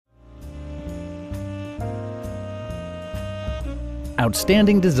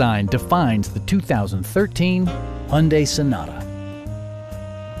Outstanding design defines the 2013 Hyundai Sonata.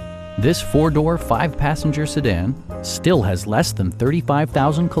 This four-door, five-passenger sedan still has less than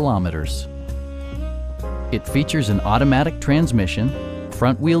 35,000 kilometers. It features an automatic transmission,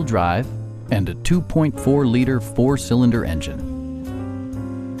 front-wheel drive, and a 2.4-liter four-cylinder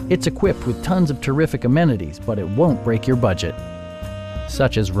engine. It's equipped with tons of terrific amenities, but it won't break your budget,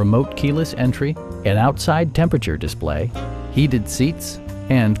 such as remote keyless entry, an outside temperature display, heated seats,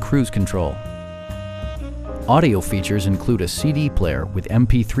 and cruise control. Audio features include a CD player with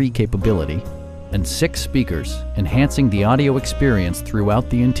MP3 capability and 6 speakers, enhancing the audio experience throughout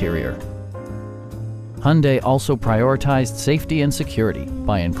the interior. Hyundai also prioritized safety and security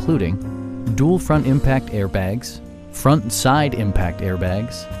by including dual front impact airbags, front and side impact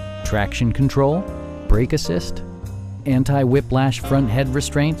airbags, traction control, brake assist, anti-whiplash front head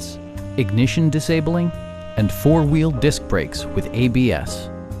restraints, ignition disabling, and four-wheel disc brakes with ABS.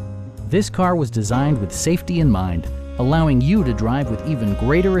 This car was designed with safety in mind, allowing you to drive with even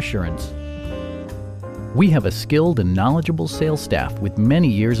greater assurance. We have a skilled and knowledgeable sales staff with many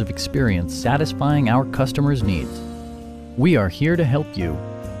years of experience satisfying our customers' needs. We are here to help you